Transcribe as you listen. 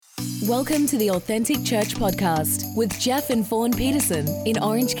Welcome to the Authentic Church Podcast with Jeff and Fawn Peterson in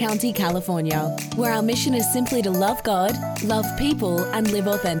Orange County, California, where our mission is simply to love God, love people, and live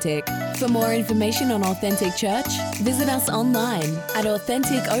authentic. For more information on Authentic Church, visit us online at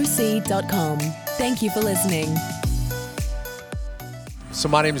AuthenticOC.com. Thank you for listening. So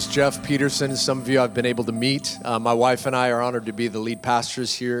my name is Jeff Peterson. Some of you I've been able to meet. My wife and I are honored to be the lead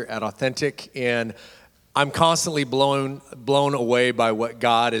pastors here at Authentic, and I'm constantly blown away by what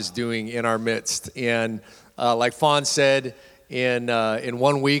God is doing in our midst. And like Fawn said, in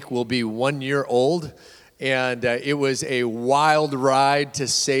 1 week we'll be 1 year old, and it was a wild ride, to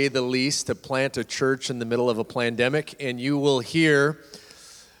say the least, to plant a church in the middle of a pandemic. And you will hear.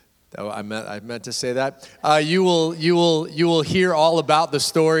 Oh, I meant to say that. You will hear all about the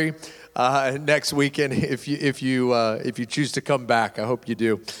story next weekend if you choose to come back. I hope you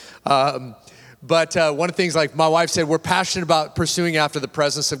do. But one of the things, like my wife said, we're passionate about pursuing after the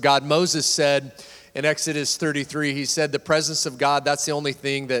presence of God. Moses said in Exodus 33, he said, the presence of God, that's the only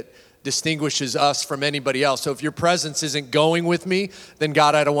thing that distinguishes us from anybody else. So if your presence isn't going with me, then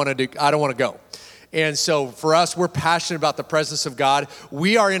God, I don't want to go. And so for us, we're passionate about the presence of God.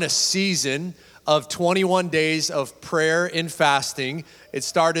 We are in a season of 21 days of prayer and fasting. It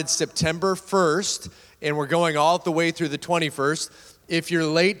started September 1st, and we're going all the way through the 21st. If you're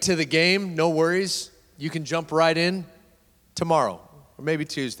late to the game, no worries. You can jump right in tomorrow or maybe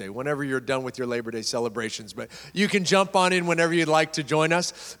Tuesday, whenever you're done with your Labor Day celebrations. But you can jump on in whenever you'd like to join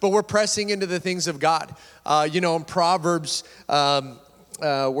us. But we're pressing into the things of God. In Proverbs,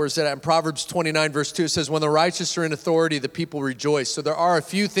 where's that at? In Proverbs 29, verse 2, it says, when the righteous are in authority, the people rejoice. So there are a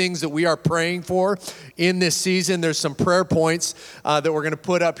few things that we are praying for in this season. There's some prayer points that we're going to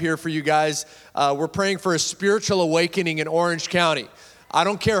put up here for you guys. We're praying for a spiritual awakening in Orange County. I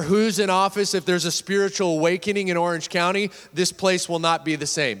don't care who's in office. If there's a spiritual awakening in Orange County, this place will not be the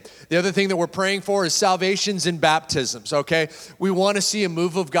same. The other thing that we're praying for is salvations and baptisms, okay? We want to see a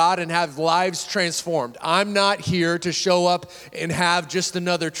move of God and have lives transformed. I'm not here to show up and have just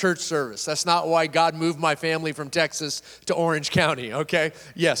another church service. That's not why God moved my family from Texas to Orange County, okay?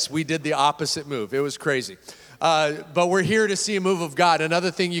 Yes, we did the opposite move. It was crazy. But we're here to see a move of God.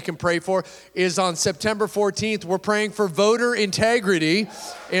 Another thing you can pray for is on September 14th, we're praying for voter integrity.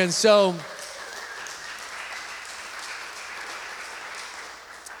 And so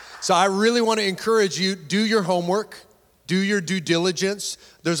I really want to encourage you, do your homework, do your due diligence.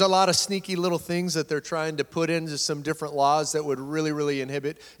 There's a lot of sneaky little things that they're trying to put into some different laws that would really, really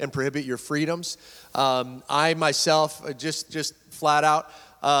inhibit and prohibit your freedoms. I myself, just flat out,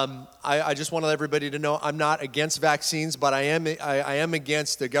 I just want everybody to know I'm not against vaccines, but I am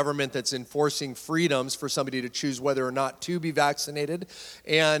against a government that's enforcing freedoms for somebody to choose whether or not to be vaccinated.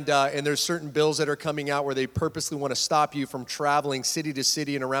 And there's certain bills that are coming out where they purposely want to stop you from traveling city to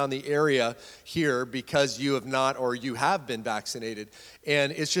city and around the area here because you have not or you have been vaccinated.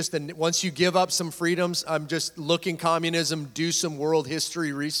 And it's just once you give up some freedoms, I'm just looking communism, do some world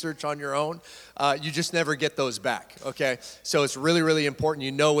history research on your own. You just never get those back, okay? So it's really, really important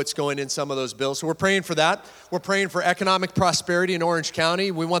you know what's going in some of those bills. So we're praying for that. We're praying for economic prosperity in Orange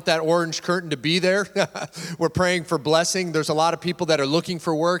County. We want that orange curtain to be there. We're praying for blessing. There's a lot of people that are looking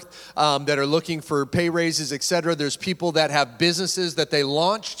for work, that are looking for pay raises, et cetera. There's people that have businesses that they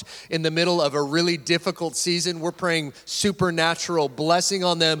launched in the middle of a really difficult season. We're praying supernatural blessing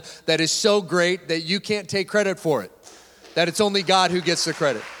on them that is so great that you can't take credit for it, that it's only God who gets the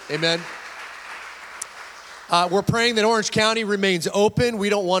credit. Amen. We're praying that Orange County remains open. We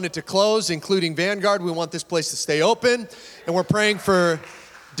don't want it to close, including Vanguard. We want this place to stay open. And we're praying for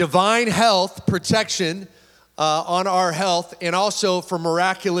divine health protection on our health, and also for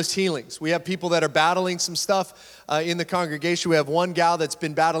miraculous healings. We have people that are battling some stuff in the congregation. We have one gal that's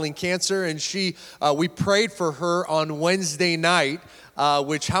been battling cancer, and we prayed for her on Wednesday night.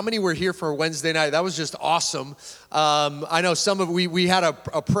 Which, how many were here for Wednesday night? That was just awesome. I know we had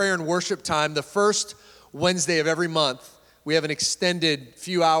a prayer and worship time. The first Wednesday of every month, we have an extended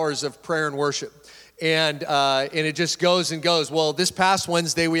few hours of prayer and worship. And it just goes and goes. Well, this past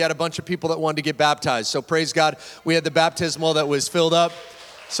Wednesday, we had a bunch of people that wanted to get baptized. So praise God, we had the baptismal that was filled up.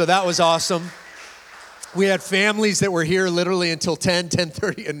 So that was awesome. We had families that were here literally until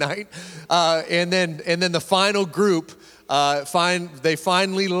 10:30 at night. And then the final group, they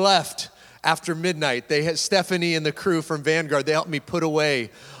finally left after midnight. They had Stephanie and the crew from Vanguard. They helped me put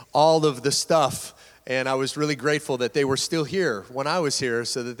away all of the stuff And I was really grateful that they were still here when I was here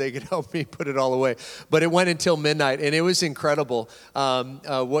so that they could help me put it all away. But it went until midnight, and it was incredible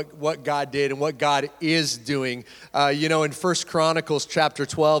what God did and what God is doing. In 1 Chronicles chapter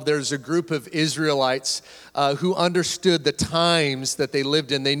 12, there's a group of Israelites who understood the times that they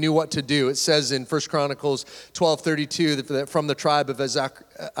lived in. They knew what to do. It says in 1 Chronicles 12:32 that from the tribe of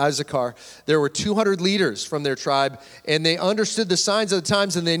Issachar, there were 200 leaders from their tribe, and they understood the signs of the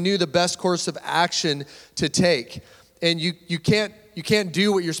times, and they knew the best course of action to take. And you can't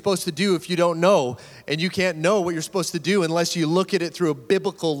do what you're supposed to do if you don't know, and you can't know what you're supposed to do unless you look at it through a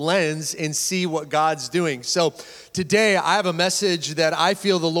biblical lens and see what God's doing. So today I have a message that I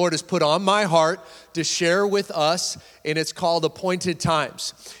feel the Lord has put on my heart to share with us, and it's called Appointed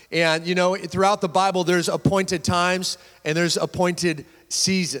Times. And throughout the Bible there's appointed times and there's appointed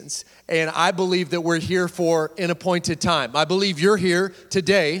seasons. And I believe that we're here for an appointed time. I believe you're here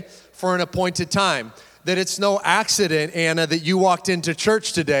today for an appointed time. That it's no accident, Anna, that you walked into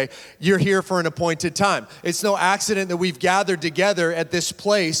church today. You're here for an appointed time. It's no accident that we've gathered together at this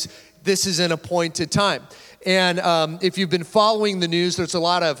place. This is an appointed time. And if you've been following the news, there's a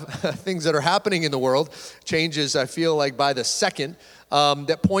lot of things that are happening in the world, changes, I feel like, by the second,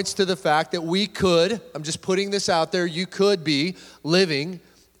 that points to the fact that we could, I'm just putting this out there, you could be living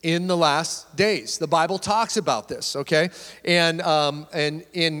in the last days. The Bible talks about this, okay?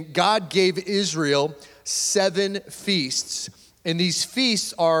 And God gave Israel 7 feasts, and these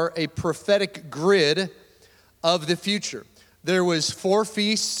feasts are a prophetic grid of the future. There was 4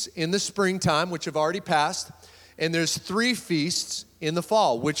 feasts in the springtime, which have already passed, and there's 3 feasts in the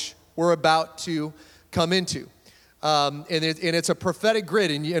fall, which we're about to come into. And it's a prophetic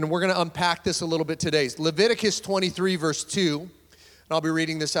grid, and we're going to unpack this a little bit today. Leviticus 23, verse 2. I'll be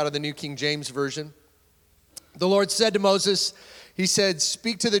reading this out of the New King James Version. The Lord said to Moses, he said,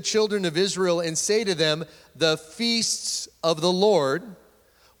 "Speak to the children of Israel and say to them, the feasts of the Lord,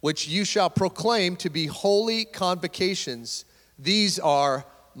 which you shall proclaim to be holy convocations, these are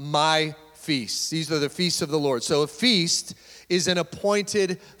my feasts." These are the feasts of the Lord. So a feast is an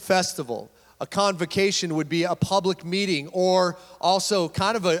appointed festival. A convocation would be a public meeting, or also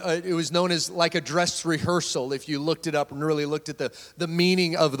kind of it was known as like a dress rehearsal if you looked it up and really looked at the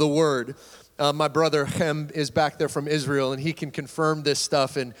meaning of the word. My brother Hem is back there from Israel, and he can confirm this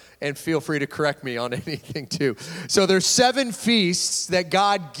stuff, and feel free to correct me on anything too. So there's 7 feasts that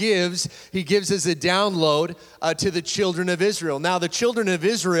God gives. He gives as a download to the children of Israel. Now the children of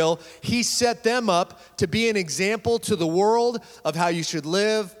Israel, he set them up to be an example to the world of how you should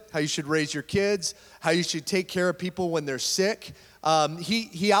live, how you should raise your kids, how you should take care of people when they're sick.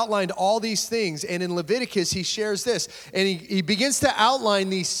 He outlined all these things, and in Leviticus he shares this, and he begins to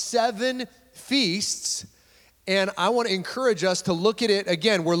outline these 7 feasts, and I want to encourage us to look at it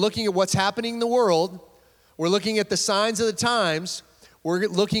again. We're looking at what's happening in the world. We're looking at the signs of the times. We're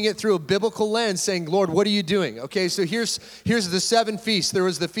looking at through a biblical lens, saying, Lord, what are you doing? Okay, so here's the 7 feasts. There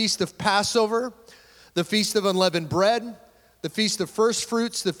was the Feast of Passover, the Feast of Unleavened Bread, the Feast of First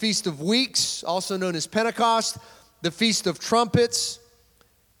Fruits, the Feast of Weeks, also known as Pentecost, the Feast of Trumpets,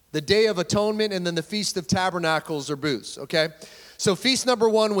 the Day of Atonement, and then the Feast of Tabernacles or Booths, okay? So feast number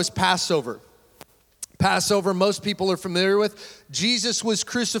 1 was Passover. Passover, most people are familiar with. Jesus was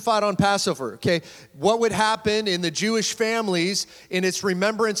crucified on Passover, okay? What would happen in the Jewish families in its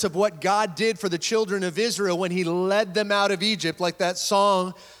remembrance of what God did for the children of Israel when he led them out of Egypt, like that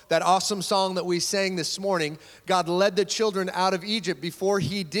song, that awesome song that we sang this morning. God led the children out of Egypt. Before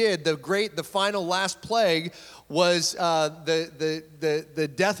he did, the final last plague was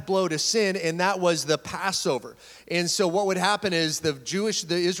the death blow to sin, and that was the Passover. And so what would happen is the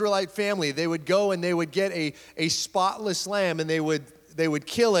Israelite family, they would go and they would get a spotless lamb, and they would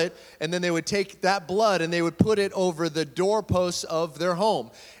kill it, and then they would take that blood and they would put it over the doorposts of their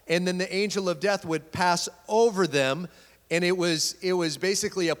home. And then the angel of death would pass over them. And it was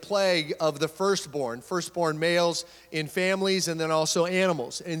basically a plague of the firstborn males in families, and then also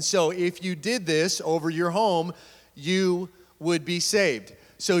animals. And so if you did this over your home, you would be saved.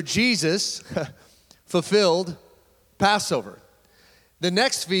 So Jesus fulfilled Passover. The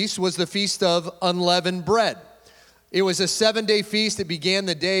next feast was the Feast of Unleavened Bread. It was a 7-day feast. It began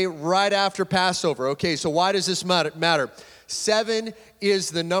the day right after Passover. Okay, so why does this matter? 7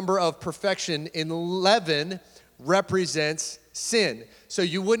 is the number of perfection, and 11 represents sin. So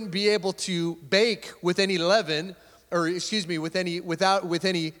you wouldn't be able to bake with any leaven, with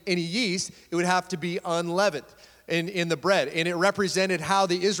any yeast. It would have to be unleavened in the bread. And it represented how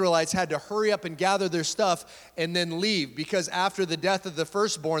the Israelites had to hurry up and gather their stuff and then leave, because after the death of the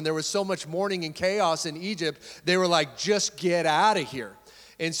firstborn, there was so much mourning and chaos in Egypt. They were like, just get out of here.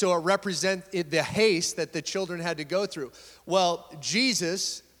 And so it represents the haste that the children had to go through. Well,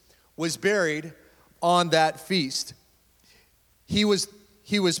 Jesus was buried on that feast. He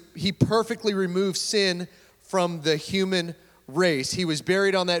perfectly removed sin from the human race. He was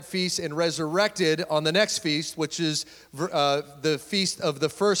buried on that feast and resurrected on the next feast, which is the feast of the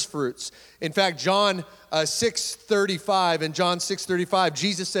first fruits. In fact, John 6:35, in John 6:35,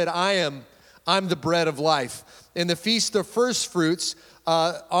 Jesus said, I'm the bread of life. In the feast of first fruits,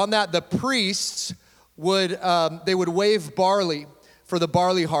 on that the priests would wave barley for the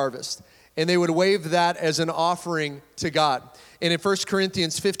barley harvest, and they would wave that as an offering to God. And in 1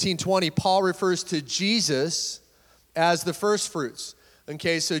 Corinthians 15:20, Paul refers to Jesus as the first fruits.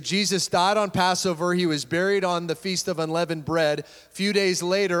 Okay, so Jesus died on Passover. He was buried on the Feast of Unleavened Bread. A few days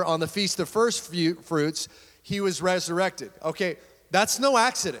later, on the Feast of First Fruits, he was resurrected. Okay, that's no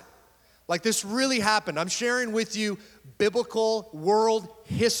accident. Like, this really happened. I'm sharing with you biblical world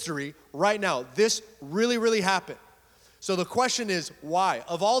history right now. This really, really happened. So the question is, why?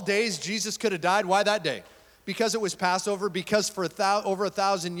 Of all days, Jesus could have died. Why that day? Because it was Passover, because for over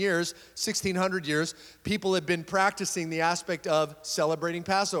 1,000 years, 1,600 years, people had been practicing the aspect of celebrating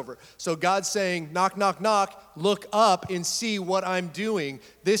Passover. So God's saying, knock, knock, knock, look up and see what I'm doing.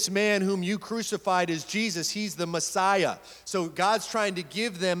 This man whom you crucified is Jesus. He's the Messiah. So God's trying to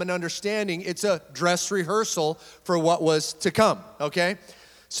give them an understanding. It's a dress rehearsal for what was to come, okay?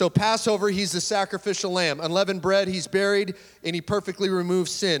 So Passover, he's the sacrificial lamb. Unleavened bread, he's buried, and he perfectly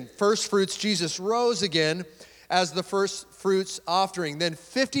removes sin. First fruits, Jesus rose again as the first fruits offering. Then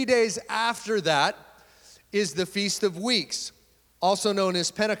 50 days after that is the Feast of Weeks, also known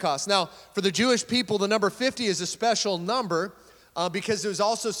as Pentecost. Now, for the Jewish people, the number 50 is a special number because it was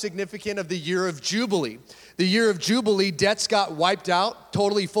also significant of the year of Jubilee. The year of Jubilee, debts got wiped out,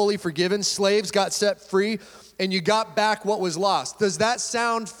 totally, fully forgiven. Slaves got set free. And you got back what was lost. Does that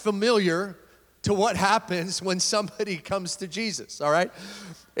sound familiar to what happens when somebody comes to Jesus, all right?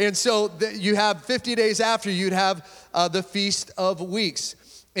 And so you have 50 days after, you'd have the Feast of Weeks.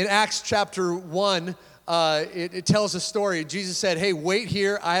 In Acts chapter 1, it tells a story. Jesus said, hey, wait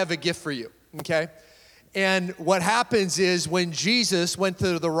here, I have a gift for you, okay? And what happens is when Jesus went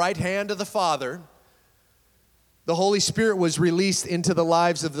to the right hand of the Father, the Holy Spirit was released into the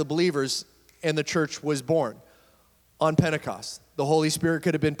lives of the believers, and the church was born. On Pentecost, the Holy Spirit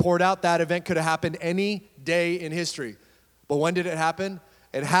could have been poured out. That event could have happened any day in history. But when did it happen?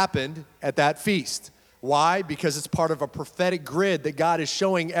 It happened at that feast. Why? Because it's part of a prophetic grid that God is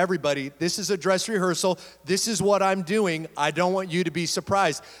showing everybody, this is a dress rehearsal. This is what I'm doing. I don't want you to be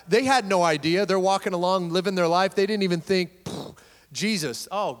surprised. They had no idea. They're walking along, living their life. They didn't even think, Jesus,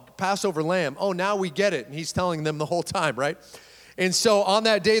 oh, Passover lamb. Oh, now we get it. And he's telling them the whole time, right? And so on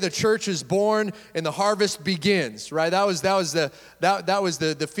that day, the church is born and the harvest begins, right? That was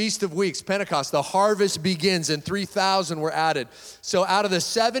the Feast of Weeks, Pentecost. The harvest begins and 3,000 were added. So out of the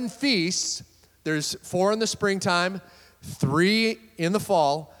 7 feasts, there's 4 in the springtime, 3 in the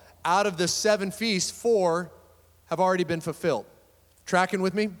fall. Out of the 7 feasts, 4 have already been fulfilled. Tracking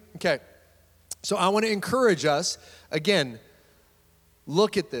with me? Okay. So I want to encourage us, again,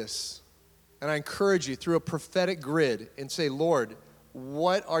 look at this. And I encourage you through a prophetic grid and say, Lord,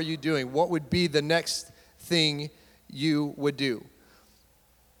 what are you doing? What would be the next thing you would do?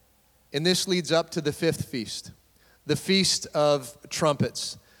 And this leads up to the 5th feast, the Feast of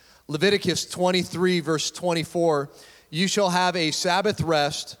Trumpets. Leviticus 23, verse 24, you shall have a Sabbath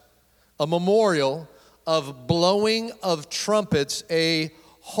rest, a memorial of blowing of trumpets, a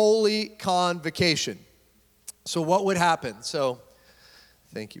holy convocation. So what would happen? So,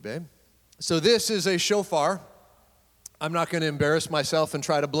 thank you, babe. So this is a shofar. I'm not going to embarrass myself and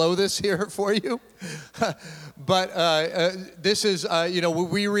try to blow this here for you. But this is, when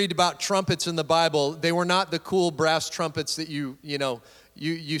we read about trumpets in the Bible, they were not the cool brass trumpets that you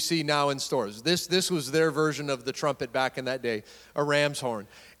see now in stores. This was their version of the trumpet back in that day, a ram's horn.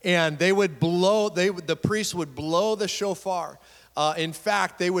 And they would blow, the priests would blow the shofar. In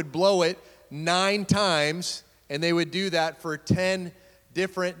fact, they would blow it 9 times, and they would do that for 10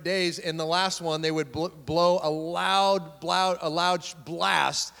 different days. In the last one, they would blow a loud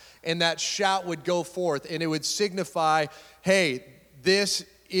blast, and that shout would go forth, and it would signify, hey, this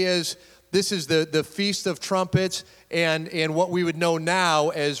is the Feast of Trumpets, and what we would know now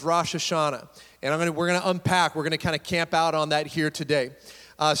as Rosh Hashanah. And we're going to unpack. We're going to kind of camp out on that here today.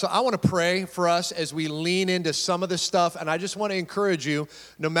 So I want to pray for us as we lean into some of this stuff, and I just want to encourage you,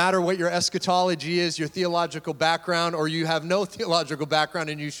 no matter what your eschatology is, your theological background, or you have no theological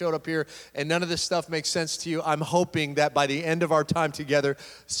background and you showed up here and none of this stuff makes sense to you, I'm hoping that by the end of our time together,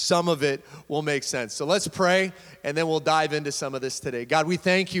 some of it will make sense. So let's pray, and then we'll dive into some of this today. God, we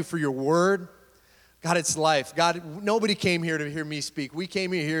thank you for your word. God, it's life. God, nobody came here to hear me speak. We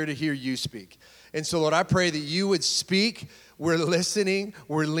came here to hear you speak. And so, Lord, I pray that you would speak. We're listening.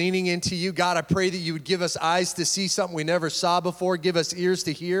 We're leaning into you. God, I pray that you would give us eyes to see something we never saw before. Give us ears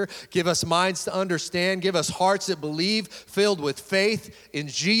to hear. Give us minds to understand. Give us hearts that believe, filled with faith. In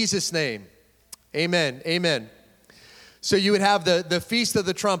Jesus' name, amen. Amen. So you would have the Feast of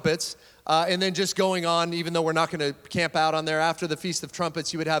the Trumpets. And then just going on, even though we're not going to camp out on there, after the Feast of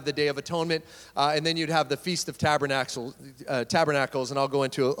Trumpets, you would have the Day of Atonement, and then you'd have the Feast of Tabernacles, and I'll go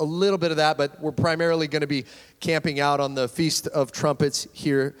into a little bit of that, but we're primarily going to be camping out on the Feast of Trumpets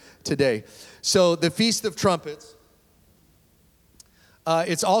here today. So the Feast of Trumpets,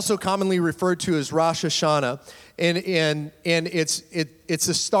 it's also commonly referred to as Rosh Hashanah, and it's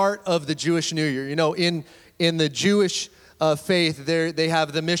the start of the Jewish New Year. You know, in the Jewish faith, they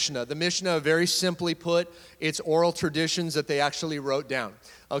have the Mishnah. The Mishnah, very simply put, it's oral traditions that they actually wrote down.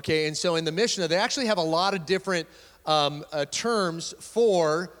 Okay, and so in the Mishnah, they actually have a lot of different terms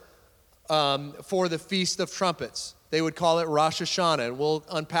for the Feast of Trumpets. They would call it Rosh Hashanah, and we'll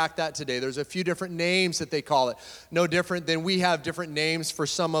unpack that today. There's a few different names that they call it. No different than we have different names for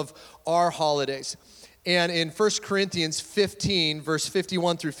some of our holidays. And in 1 Corinthians 15, verse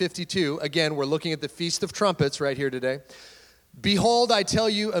 51 through 52, again, we're looking at the Feast of Trumpets right here today. Behold, I tell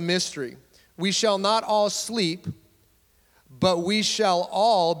you a mystery. We shall not all sleep, but we shall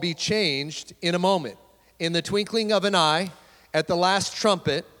all be changed in a moment, in the twinkling of an eye, at the last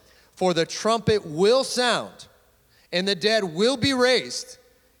trumpet. For the trumpet will sound, and the dead will be raised,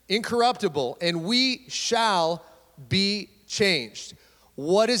 incorruptible, and we shall be changed.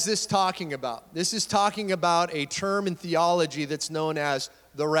 What is this talking about? This is talking about a term in theology that's known as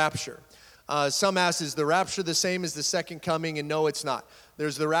the rapture. Some ask, is the rapture the same as the second coming? And no, it's not.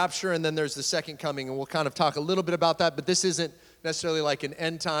 There's the rapture and then there's the second coming, and we'll kind of talk a little bit about that, but this isn't necessarily like an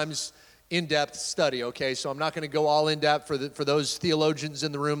end times in-depth study, okay? So I'm not going to go all in-depth for those theologians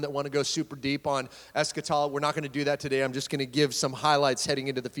in the room that want to go super deep on eschatology. We're not going to do that today. I'm just going to give some highlights heading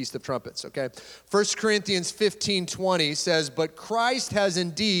into the Feast of Trumpets, okay? 1 Corinthians 15:20 says, but Christ has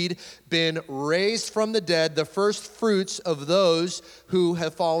indeed been raised from the dead, the first fruits of those who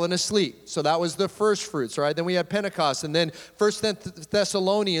have fallen asleep. So that was the first fruits, right? Then we had Pentecost. And then 1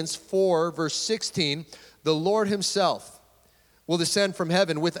 Thessalonians 4, verse 16, the Lord himself will descend from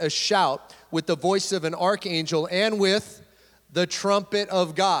heaven with a shout, with the voice of an archangel, and with the trumpet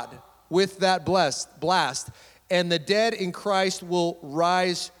of God, with that blast, and the dead in Christ will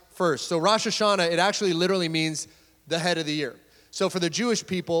rise first. So Rosh Hashanah, it actually literally means the head of the year. So for the Jewish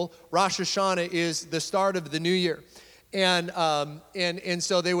people, Rosh Hashanah is the start of the new year. And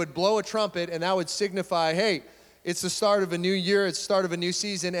so they would blow a trumpet, and that would signify, hey, it's the start of a new year, it's the start of a new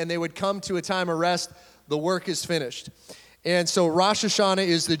season, and they would come to a time of rest. The work is finished. And so Rosh Hashanah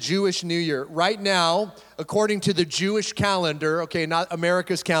is the Jewish New Year. Right now, according to the Jewish calendar, okay, not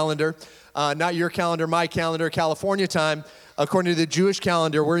America's calendar, not your calendar, my calendar, California time, according to the Jewish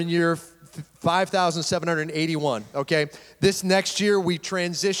calendar, we're in year 5,781, okay? This next year, we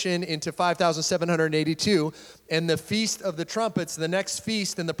transition into 5,782, and the Feast of the Trumpets, the next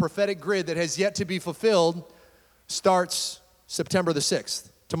feast in the prophetic grid that has yet to be fulfilled, starts September the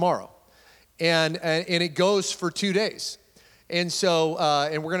 6th, tomorrow. And it goes for 2 days. And so,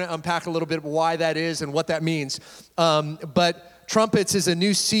 and we're going to unpack a little bit why that is and what that means. But trumpets is a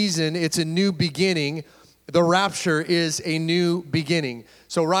new season. It's a new beginning. The rapture is a new beginning.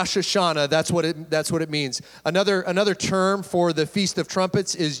 So Rosh Hashanah, that's what it means. Another term for the Feast of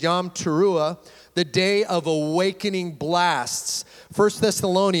Trumpets is Yom Teruah, the day of awakening blasts. 1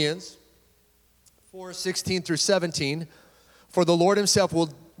 Thessalonians 4:16 through 17. For the Lord himself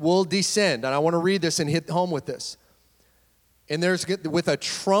will descend. And I want to read this and hit home with this. And there's with a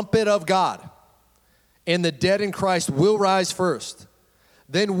trumpet of God, and the dead in Christ will rise first.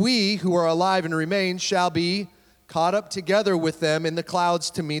 Then we who are alive and remain shall be caught up together with them in the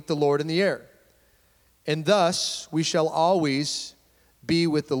clouds to meet the Lord in the air. And thus we shall always be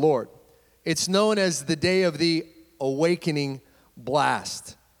with the Lord. It's known as the day of the awakening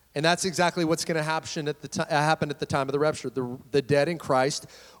blast. And that's exactly what's going to happen at the time of the rapture. The dead in Christ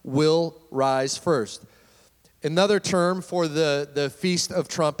will rise first. Another term for the Feast of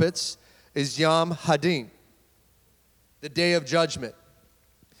Trumpets is Yom Hadin, the Day of Judgment.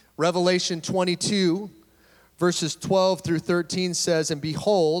 Revelation 22, verses 12 through 13 says, "And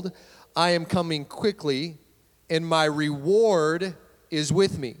behold, I am coming quickly, and my reward is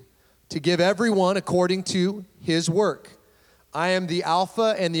with me, to give everyone according to his work. I am the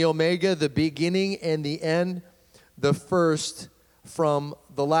Alpha and the Omega, the beginning and the end, the first from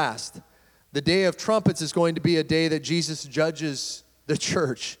the last." The day of trumpets is going to be a day that Jesus judges the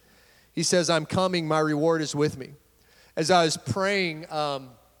church. He says, "I'm coming, my reward is with me." As I was praying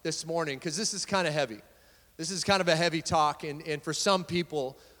this morning, because this is kind of heavy. This is kind of a heavy talk, and for some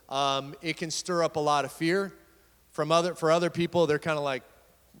people, it can stir up a lot of fear. For other people, they're kind of like,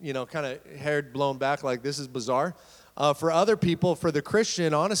 kind of hair blown back, like this is bizarre. For other people, for the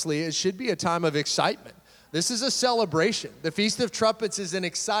Christian, honestly, it should be a time of excitement. This is a celebration. The Feast of Trumpets is an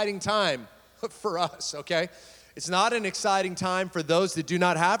exciting time for us, okay? It's not an exciting time for those that do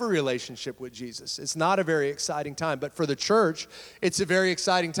not have a relationship with Jesus. It's not a very exciting time. But for the church, it's a very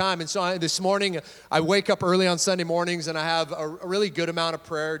exciting time. And so this morning, I wake up early on Sunday mornings, and I have a really good amount of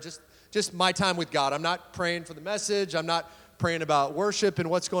prayer, just my time with God. I'm not praying for the message. I'm not praying about worship and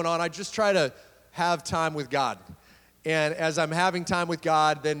what's going on. I just try to have time with God. And as I'm having time with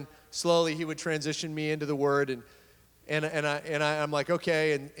God, then slowly He would transition me into the Word, and I'm like,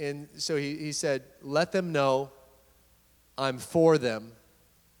 okay. And so he said, "Let them know I'm for them,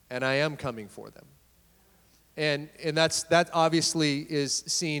 and I am coming for them." And that obviously is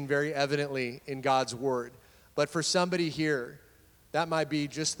seen very evidently in God's Word. But for somebody here, that might be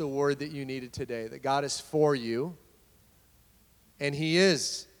just the word that you needed today, that God is for you, and He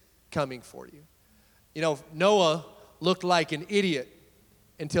is coming for you. Noah looked like an idiot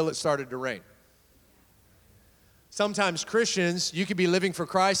until it started to rain. Sometimes Christians, you could be living for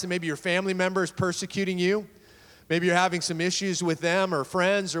Christ, and maybe your family member is persecuting you. Maybe you're having some issues with them or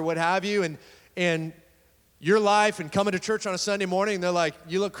friends or what have you, and your life and coming to church on a Sunday morning, they're like,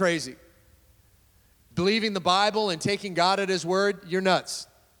 "You look crazy." Believing the Bible and taking God at His word, you're nuts.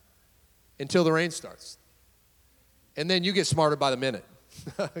 Until the rain starts. And then you get smarter by the minute.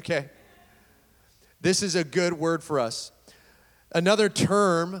 Okay? This is a good word for us. Another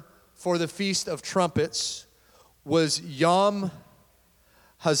term for the Feast of Trumpets was Yom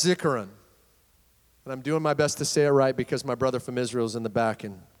HaZikaron. And I'm doing my best to say it right because my brother from Israel is in the back,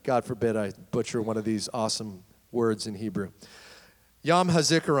 and God forbid I butcher one of these awesome words in Hebrew. Yom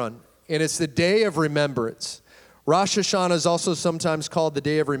HaZikaron, and it's the day of remembrance. Rosh Hashanah is also sometimes called the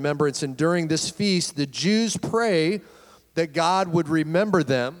day of remembrance, and during this feast, the Jews pray that God would remember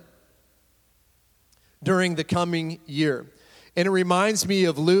them during the coming year. And it reminds me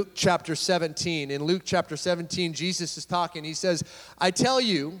of Luke chapter 17. In Luke chapter 17, Jesus is talking. He says, "I tell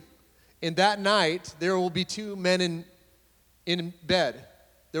you, in that night, there will be two men in bed.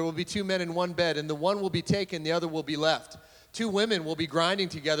 There will be two men in one bed, and the one will be taken, the other will be left. Two women will be grinding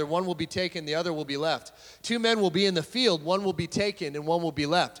together, one will be taken, the other will be left. Two men will be in the field, one will be taken, and one will be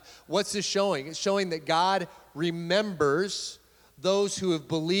left." What's this showing? It's showing that God remembers those who have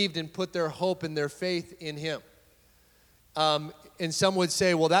believed and put their hope and their faith in Him. And some would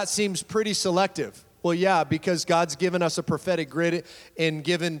say, well, that seems pretty selective. Well, yeah, because God's given us a prophetic grid and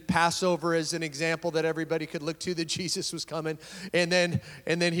given Passover as an example that everybody could look to, that Jesus was coming. And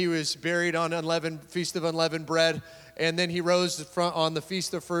then He was buried on Feast of Unleavened Bread. And then He rose on the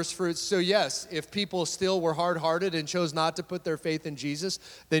Feast of First Fruits. So yes, if people still were hard-hearted and chose not to put their faith in Jesus,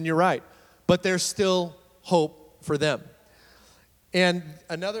 then you're right. But there's still hope for them. And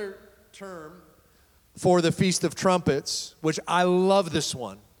another term for the Feast of Trumpets, which I love this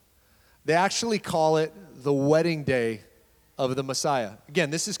one, they actually call it the wedding day of the Messiah. Again,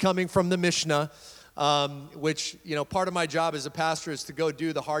 this is coming from the Mishnah, which, part of my job as a pastor is to go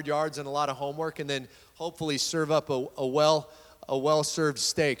do the hard yards and a lot of homework, and then hopefully serve up a well-served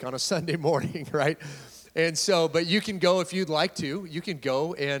steak on a Sunday morning, right? And so, but you can go if you'd like to. You can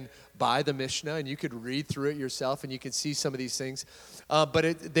go and buy the Mishnah, and you could read through it yourself, and you can see some of these things.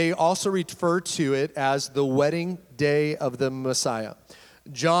 But they also refer to it as the wedding day of the Messiah.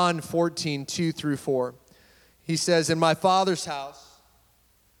 John 14, 2 through 4. He says, "In my Father's house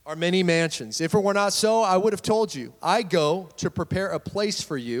are many mansions. If it were not so, I would have told you. I go to prepare a place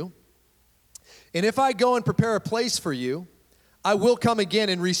for you. And if I go and prepare a place for you, I will come again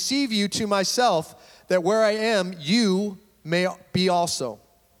and receive you to myself, that where I am, you may be also.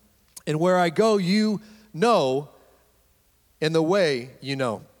 And where I go, you know, and the way you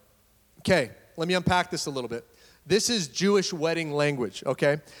know." Okay, let me unpack this a little bit. This is Jewish wedding language,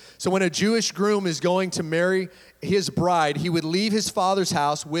 okay? So when a Jewish groom is going to marry his bride, he would leave his father's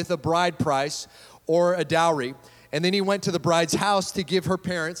house with a bride price or a dowry, and then he went to the bride's house to give her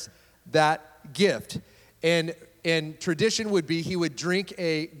parents that gift. And tradition would be he would drink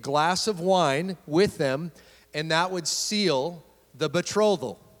a glass of wine with them and that would seal the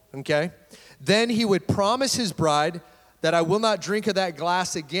betrothal, okay? Then he would promise his bride that I will not drink of that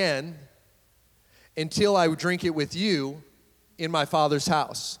glass again until I drink it with you in my Father's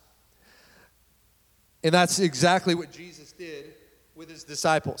house. And that's exactly what Jesus did with his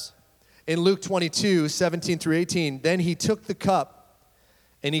disciples. In Luke 22, 17 through 18, then he took the cup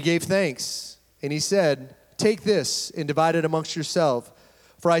and he gave thanks. And he said, take this and divide it amongst yourself.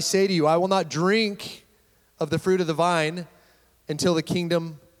 For I say to you, I will not drink of the fruit of the vine until the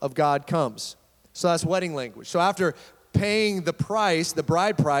kingdom of God comes. So that's wedding language. So after paying the price, the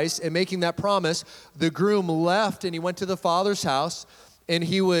bride price, and making that promise, the groom left and he went to the father's house, and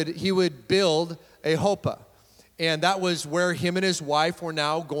he would build a chuppah. And that was where him and his wife were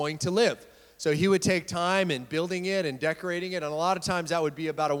now going to live. So he would take time in building it and decorating it, and a lot of times that would be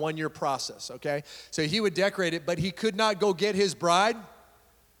about a 1-year process, okay? So he would decorate it, but he could not go get his bride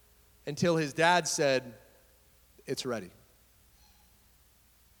until his dad said, it's ready.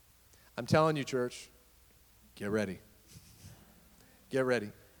 I'm telling you, church, get ready. Get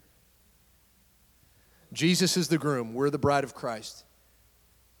ready. Jesus is the groom. We're the bride of Christ.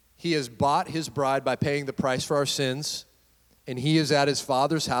 He has bought his bride by paying the price for our sins, and he is at his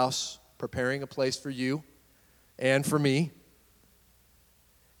Father's house preparing a place for you and for me.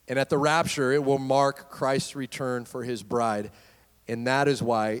 And at the rapture, it will mark Christ's return for his bride, and that is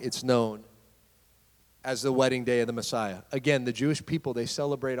why it's known as the wedding day of the Messiah. Again, the Jewish people, they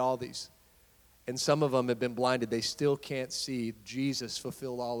celebrate all these. And some of them have been blinded. They still can't see Jesus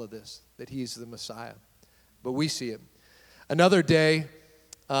fulfilled all of this, that he's the Messiah. But we see him. Another day,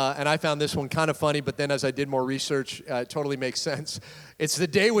 and I found this one kind of funny, but then as I did more research, it totally makes sense. It's the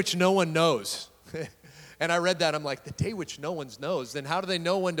day which no one knows. And I read that, I'm like, the day which no one knows? Then how do they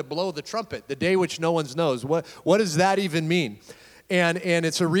know when to blow the trumpet? The day which no one knows. What does that even mean? And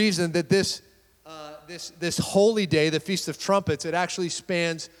it's a reason that this holy day, the Feast of Trumpets, it actually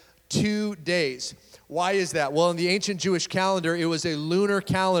spans 2 days. Why is that? Well, in the ancient Jewish calendar, it was a lunar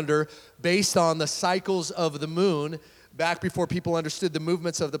calendar based on the cycles of the moon, back before people understood the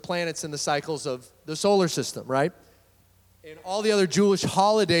movements of the planets and the cycles of the solar system, right? And all the other Jewish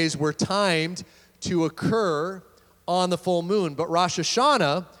holidays were timed to occur on the full moon. But Rosh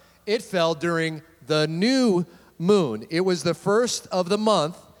Hashanah, it fell during the new moon. It was the first of the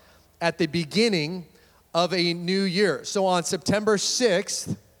month at the beginning of a new year. So on September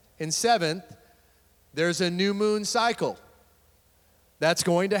 6th and 7th, there's a new moon cycle. That's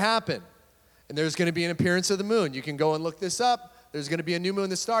going to happen. And there's going to be an appearance of the moon. You can go and look this up. There's going to be a new moon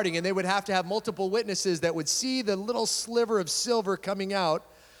that's starting. And they would have to have multiple witnesses that would see the little sliver of silver coming out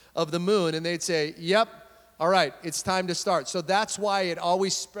of the moon. And they'd say, yep, all right, it's time to start. So that's why it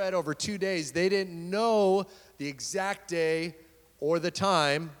always spread over 2 days. They didn't know the exact day or the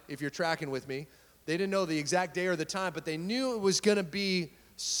time, if you're tracking with me. They didn't know the exact day or the time, but they knew it was going to be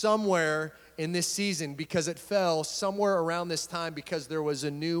somewhere in this season because it fell somewhere around this time because there was a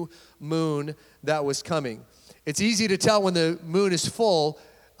new moon that was coming. It's easy to tell when the moon is full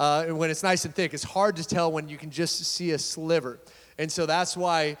and when it's nice and thick. It's hard to tell when you can just see a sliver. And so that's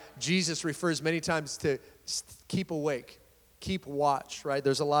why Jesus refers many times to keep awake, keep watch, right?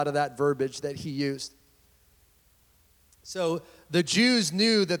 There's a lot of that verbiage that he used. So the Jews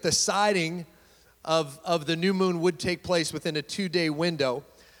knew that the sighting of the new moon would take place within a 2-day window.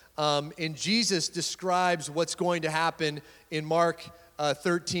 And Jesus describes what's going to happen in Mark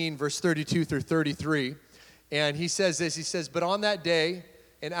 13, verse 32 through 33. And he says this, he says, but on that day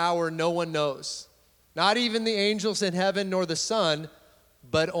and hour no one knows, not even the angels in heaven nor the Son,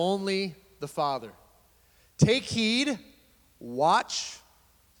 but only the Father. Take heed, watch,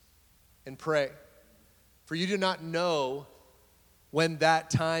 and pray, for you do not know when that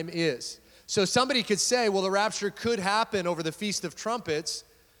time is. So somebody could say, well, the rapture could happen over the Feast of Trumpets,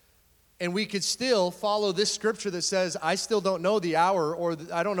 and we could still follow this scripture that says, I still don't know the hour, or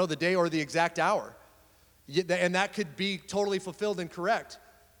I don't know the day or the exact hour. And that could be totally fulfilled and correct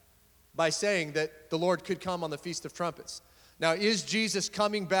by saying that the Lord could come on the Feast of Trumpets. Now, is Jesus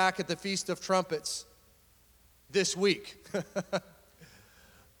coming back at the Feast of Trumpets this week?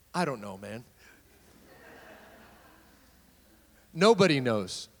 I don't know, man. Nobody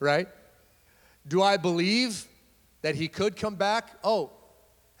knows, right? Do I believe that he could come back? Oh,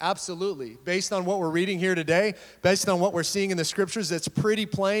 absolutely. Based on what we're reading here today, based on what we're seeing in the scriptures, it's pretty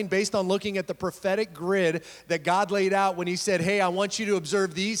plain, based on looking at the prophetic grid that God laid out when he said, hey, I want you to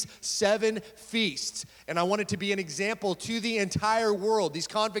observe these 7 feasts, and I want it to be an example to the entire world, these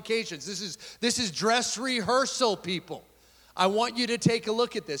convocations. This is dress rehearsal, people. I want you to take a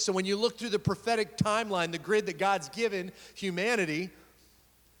look at this. So when you look through the prophetic timeline, the grid that God's given humanity,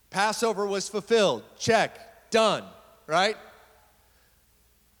 Passover was fulfilled. Check. done, right?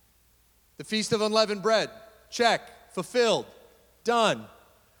 The Feast of Unleavened Bread, check, fulfilled, done.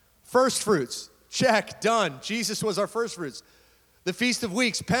 First fruits, check, done. Jesus was our first fruits. The Feast of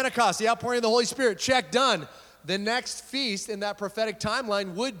Weeks, Pentecost, the outpouring of the Holy Spirit, check, done. The next feast in that prophetic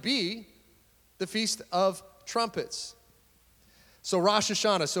timeline would be the Feast of Trumpets. So Rosh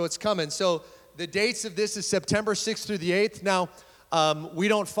Hashanah, so it's coming. So the dates of this is September 6th through the 8th. Now, we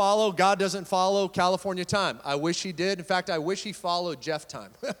don't follow, God doesn't follow California time. I wish he did. In fact, I wish he followed Jeff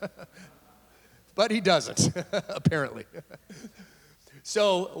time. But he doesn't, apparently.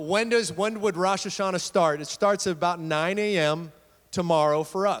 So when would Rosh Hashanah start? It starts at about 9 a.m. tomorrow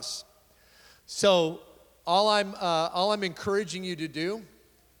for us. So all I'm encouraging you to do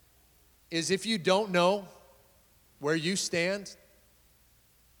is, if you don't know where you stand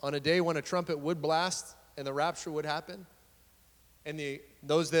on a day when a trumpet would blast and the rapture would happen, and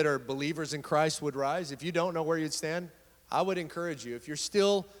those that are believers in Christ would rise, if you don't know where you'd stand, I would encourage you. If you're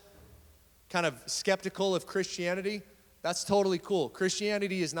still kind of skeptical of Christianity, that's totally cool.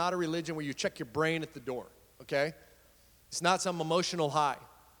 Christianity is not a religion where you check your brain at the door, okay? It's not some emotional high.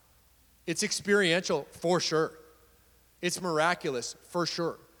 It's experiential, for sure. It's miraculous, for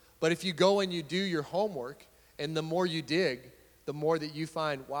sure. But if you go and you do your homework, and the more you dig, the more that you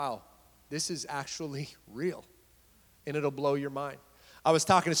find, wow, this is actually real. And it'll blow your mind. I was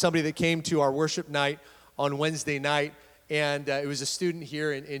talking to somebody that came to our worship night on Wednesday night, and it was a student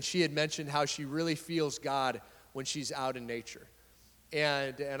here, and she had mentioned how she really feels God when she's out in nature.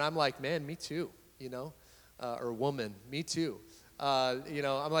 And I'm like, man, me too, or woman, me too.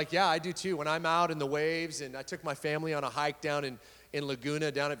 I'm like, yeah, I do too. When I'm out in the waves, and I took my family on a hike down in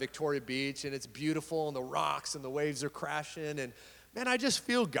Laguna, down at Victoria Beach, and it's beautiful, and the rocks and the waves are crashing, and man, I just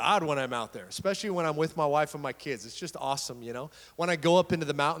feel God when I'm out there, especially when I'm with my wife and my kids. It's just awesome, When I go up into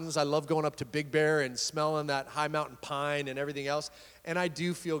the mountains, I love going up to Big Bear and smelling that high mountain pine and everything else, and I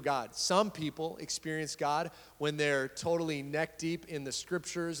do feel God. Some people experience God when they're totally neck deep in the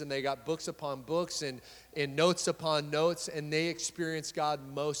scriptures, and they got books upon books and notes upon notes, and they experience God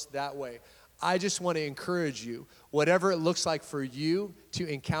most that way. I just want to encourage you, whatever it looks like for you to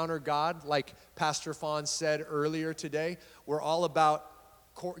encounter God, like Pastor Fawn said earlier today, we're all about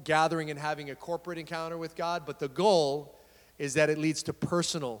gathering and having a corporate encounter with God, but the goal is that it leads to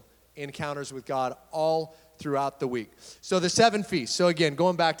personal encounters with God all throughout the week. So the 7 feasts. So again,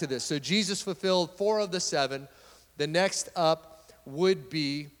 going back to this. So Jesus fulfilled 4 of the 7. The next up would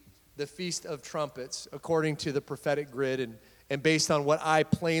be the Feast of Trumpets, according to the prophetic grid and based on what I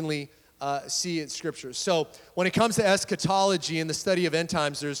plainly see in Scripture. So when it comes to eschatology and the study of end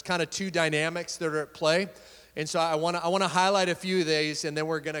times, there's kind of 2 dynamics that are at play. And so I want to highlight a few of these, and then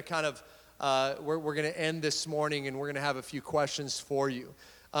we're going to kind of, we're going to end this morning, and we're going to have a few questions for you.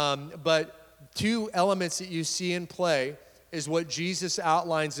 But 2 elements that you see in play is what Jesus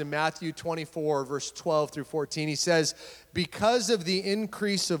outlines in Matthew 24, verse 12 through 14. He says, because of the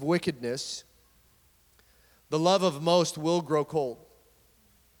increase of wickedness, the love of most will grow cold.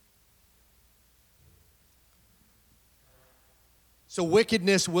 So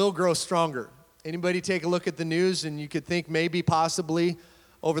wickedness will grow stronger. Anybody take a look at the news and you could think maybe possibly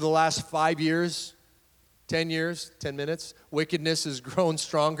over the last 5 years, 10 years, 10 minutes, wickedness has grown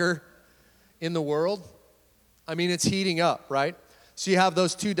stronger in the world? I mean, it's heating up, right? So you have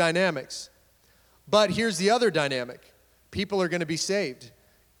those 2 dynamics. But here's the other dynamic. People are going to be saved.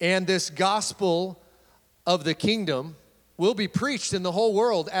 And this gospel of the kingdom will be preached in the whole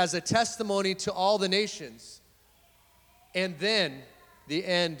world as a testimony to all the nations. And then the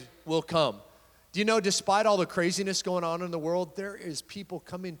end will come. Do you know, despite all the craziness going on in the world, there is people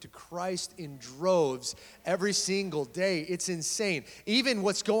coming to Christ in droves every single day. It's insane. Even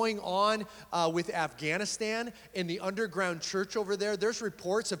what's going on with Afghanistan and the underground church over there, there's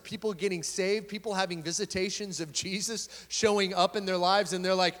reports of people getting saved, people having visitations of Jesus showing up in their lives, and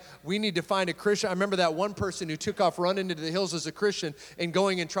they're like, we need to find a Christian. I remember that one person who took off running into the hills as a Christian and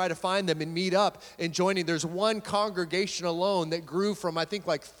going and try to find them and meet up and joining. There's one congregation alone that grew from, I think,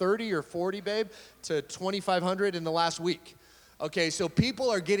 like 30 or 40, babe, to 2,500 in the last week. Okay, so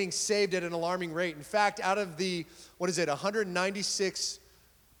people are getting saved at an alarming rate. In fact, out of the, 196,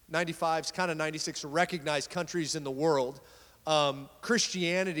 95, kind of 96 recognized countries in the world,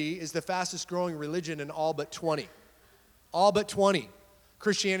 Christianity is the fastest growing religion in all but 20. All but 20.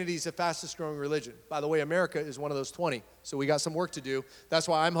 Christianity is the fastest growing religion. By the way, America is one of those 20, so we got some work to do. That's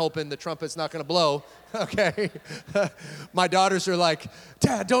why I'm hoping the trumpet's not going to blow, okay? My daughters are like,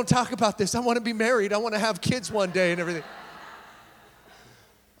 Dad, don't talk about this. I want to be married. I want to have kids one day and everything.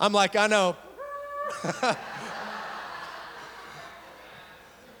 I'm like, I know.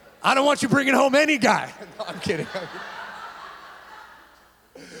 I don't want you bringing home any guy. No, I'm kidding.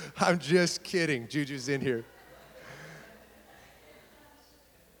 I'm just kidding. Juju's in here.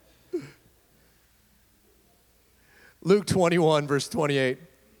 Luke 21, verse 28.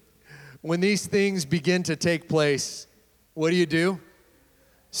 When these things begin to take place, what do?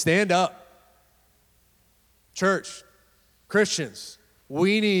 Stand up. Church, Christians,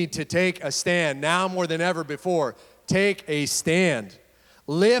 we need to take a stand now more than ever before. Take a stand.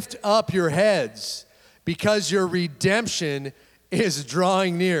 Lift up your heads because your redemption is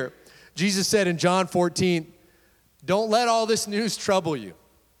drawing near. Jesus said in John 14, don't let all this news trouble you.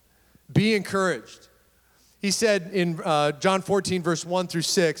 Be encouraged. He said in John 14, verse 1 through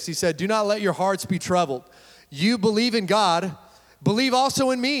 6, he said, do not let your hearts be troubled. You believe in God, believe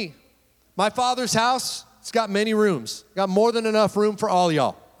also in me. My Father's house, it's got many rooms. Got more than enough room for all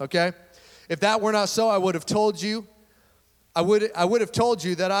y'all, okay? If that were not so, I would have told you, I would have told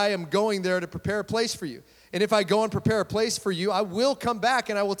you that I am going there to prepare a place for you. And if I go and prepare a place for you, I will come back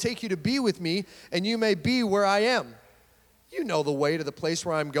and I will take you to be with me, and you may be where I am. You know the way to the place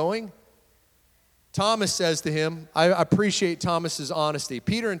where I'm going. Thomas says to him, I appreciate Thomas's honesty.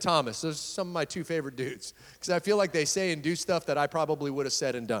 Peter and Thomas, those are some of my two favorite dudes, because I feel like they say and do stuff that I probably would have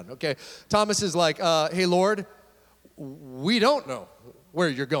said and done, okay? Thomas is like, hey, Lord, we don't know where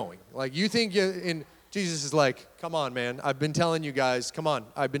you're going. Like, you think and Jesus is like, come on, man. I've been telling you guys, come on.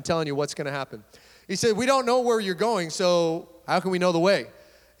 I've been telling you what's going to happen. He said, we don't know where you're going, so how can we know the way?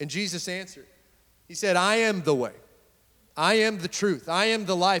 And Jesus answered. He said, I am the way. I am the truth. I am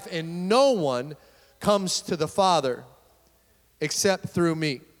the life, and no one comes to the Father except through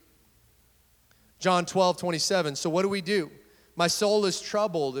me. John 12:27. So what do? My soul is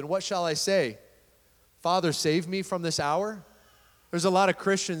troubled, and what shall I say? Father, save me from this hour? There's a lot of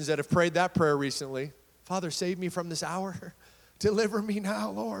Christians that have prayed that prayer recently. Father, save me from this hour. Deliver me now,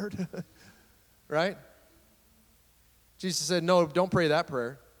 Lord. Right? Jesus said, no, don't pray that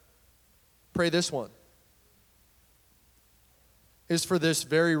prayer. Pray this one. It's for this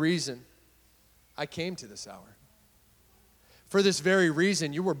very reason I came to this hour. For this very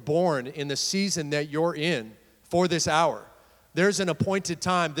reason, you were born in the season that you're in for this hour. There's an appointed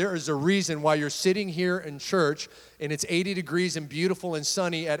time. There is a reason why you're sitting here in church and it's 80 degrees and beautiful and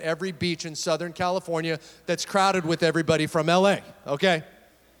sunny at every beach in Southern California that's crowded with everybody from LA, okay?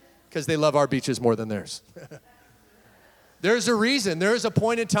 Because they love our beaches more than theirs. There's a reason. There's a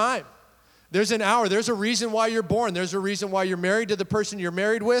point in time. There's an hour. There's a reason why you're born. There's a reason why you're married to the person you're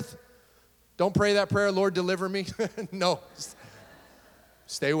married with. Don't pray that prayer, Lord, deliver me. No.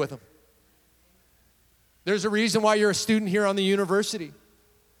 Stay with them. There's a reason why you're a student here on the university.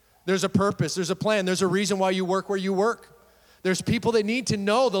 There's a purpose. There's a plan. There's a reason why you work where you work. There's people that need to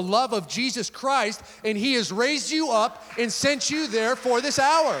know the love of Jesus Christ, and He has raised you up and sent you there for this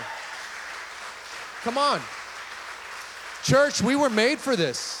hour. Come on. Church, we were made for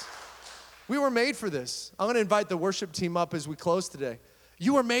this. We were made for this. I'm going to invite the worship team up as we close today.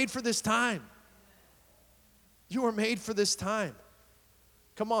 You were made for this time. You were made for this time.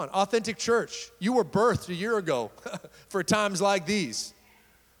 Come on, Authentic Church, you were birthed a year ago for times like these.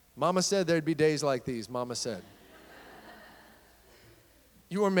 Mama said there'd be days like these, Mama said.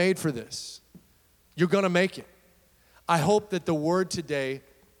 You were made for this. You're going to make it. I hope that the word today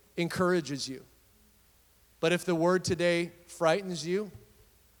encourages you. But if the word today frightens you,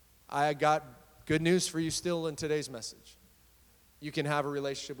 I got good news for you still in today's message. You can have a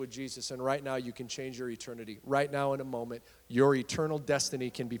relationship with Jesus, and right now you can change your eternity. Right now in a moment, your eternal destiny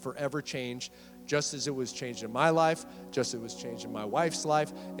can be forever changed, just as it was changed in my life, just as it was changed in my wife's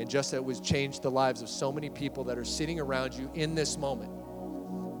life, and just as it was changed the lives of so many people that are sitting around you in this moment.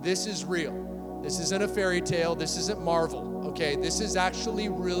 This is real. This isn't a fairy tale. This isn't Marvel, okay? This is actually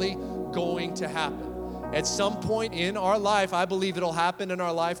really going to happen. At some point in our life, I believe it'll happen in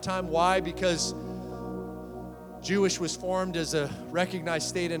our lifetime. Why? Because Jewish was formed as a recognized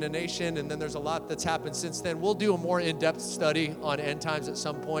state in a nation, and then there's a lot that's happened since then. We'll do a more in-depth study on end times at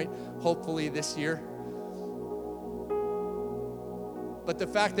some point, hopefully this year. But the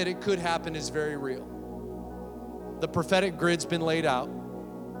fact that it could happen is very real. The prophetic grid's been laid out.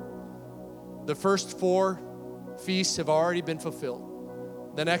 The first 4 feasts have already been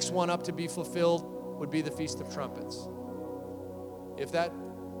fulfilled. The next one up to be fulfilled would be the Feast of Trumpets. If that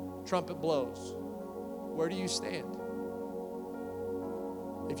trumpet blows, where do you stand?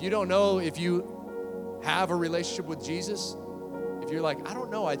 If you don't know if you have a relationship with Jesus, if you're like, I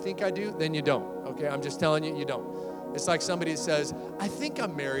don't know, I think I do, then you don't, okay? I'm just telling you, you don't. It's like somebody says, I think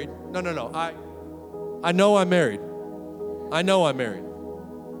I'm married. No, I know I'm married. I know I'm married.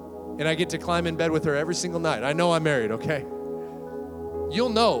 And I get to climb in bed with her every single night. I know I'm married, okay? You'll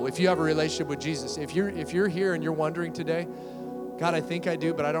know if you have a relationship with Jesus. If you're here and you're wondering today, God, I think I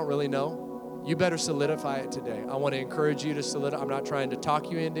do, but I don't really know, you better solidify it today. I want to encourage you to solidify. I'm not trying to talk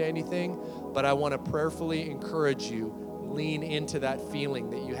you into anything, but I want to prayerfully encourage you, lean into that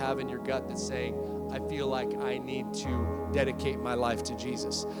feeling that you have in your gut that's saying, I feel like I need to dedicate my life to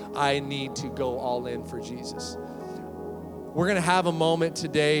Jesus. I need to go all in for Jesus. We're going to have a moment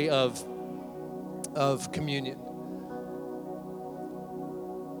today of communion.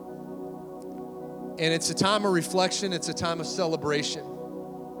 And it's a time of reflection. It's a time of celebration.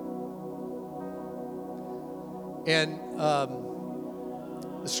 And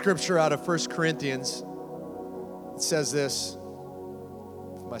the scripture out of 1 Corinthians, it says this.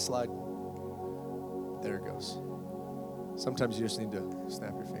 My slide. There it goes. Sometimes you just need to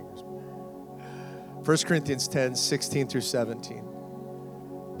snap your fingers. 1 Corinthians 10, 16 through 17.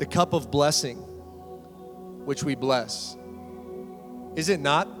 The cup of blessing, which we bless, is it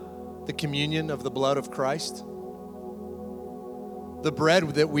not the communion of the blood of Christ? The bread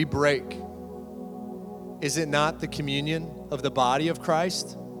that we break, is it not the communion of the body of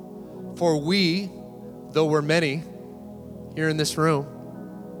Christ? For we, though we're many here in this room,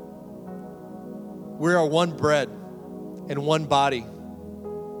 we are one bread and one body,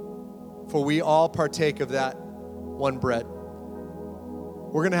 for we all partake of that one bread.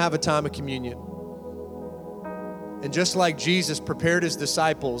 We're going to have a time of communion. And just like Jesus prepared his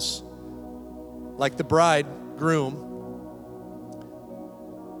disciples, like the bridegroom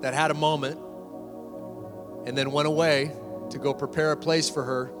that had a moment and then went away to go prepare a place for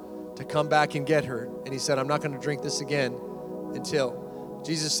her to come back and get her. And he said, I'm not going to drink this again until.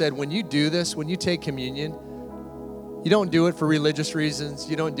 Jesus said, when you do this, when you take communion, you don't do it for religious reasons.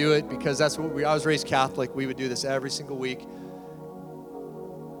 You don't do it because that's what I was raised Catholic. We would do this every single week.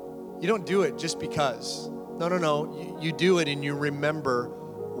 You don't do it just because. No. You do it and you remember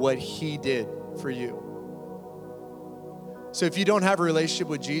what he did for you. So if you don't have a relationship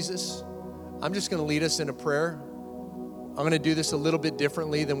with Jesus, I'm just going to lead us in a prayer. I'm going to do this a little bit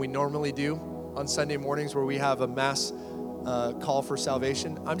differently than we normally do on Sunday mornings where we have a mass call for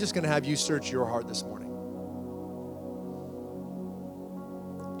salvation. I'm just going to have you search your heart this morning.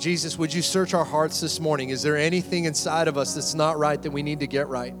 Jesus, would you search our hearts this morning? Is there anything inside of us that's not right that we need to get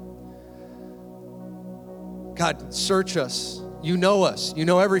right? God, search us. You know us. You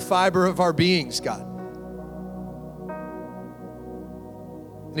know every fiber of our beings, God.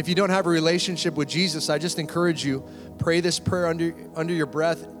 And if you don't have a relationship with Jesus, I just encourage you, pray this prayer under your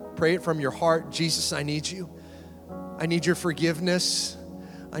breath. Pray it from your heart. Jesus, I need you. I need your forgiveness.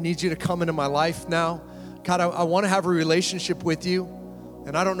 I need you to come into my life now. God, I want to have a relationship with you.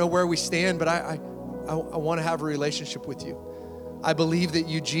 And I don't know where we stand, but I want to have a relationship with you. I believe that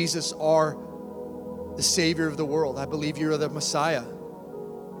you, Jesus, are the Savior of the world. I believe you're the Messiah.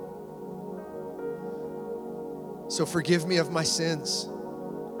 So forgive me of my sins.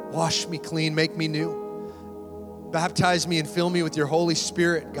 Wash me clean, make me new. Baptize me and fill me with your Holy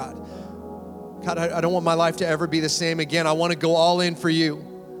Spirit, God. God, I don't want my life to ever be the same again. I want to go all in for you.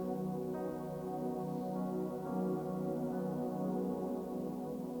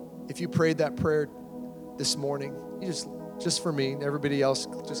 If you prayed that prayer this morning, you just for me, everybody else,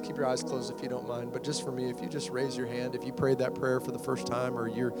 just keep your eyes closed if you don't mind, but just for me, if you just raise your hand, if you prayed that prayer for the first time, or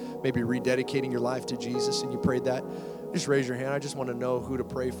you're maybe rededicating your life to Jesus and you prayed that, just raise your hand. I just want to know who to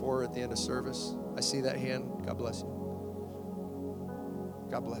pray for at the end of service. I see that hand. God bless you.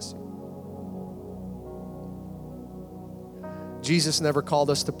 God bless you. Jesus never called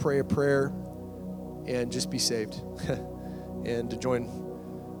us to pray a prayer and just be saved and to join,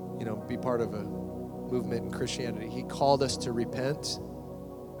 be part of a movement in Christianity. He called us to repent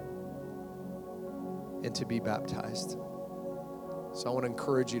and to be baptized. So I want to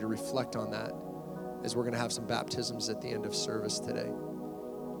encourage you to reflect on that as we're going to have some baptisms at the end of service today.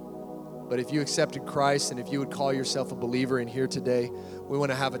 But if you accepted Christ and if you would call yourself a believer in here today, we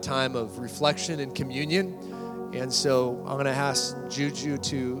want to have a time of reflection and communion. And so I'm going to ask Juju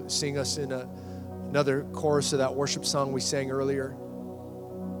to sing us in another chorus of that worship song we sang earlier.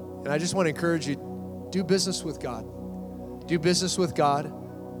 And I just want to encourage you, do business with God. Do business with God.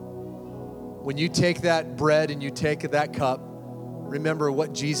 When you take that bread and you take that cup, remember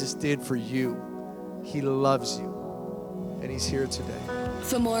what Jesus did for you. He loves you, and he's here today.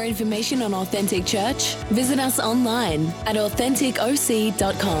 For more information on Authentic Church, visit us online at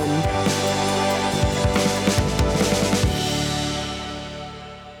AuthenticOC.com.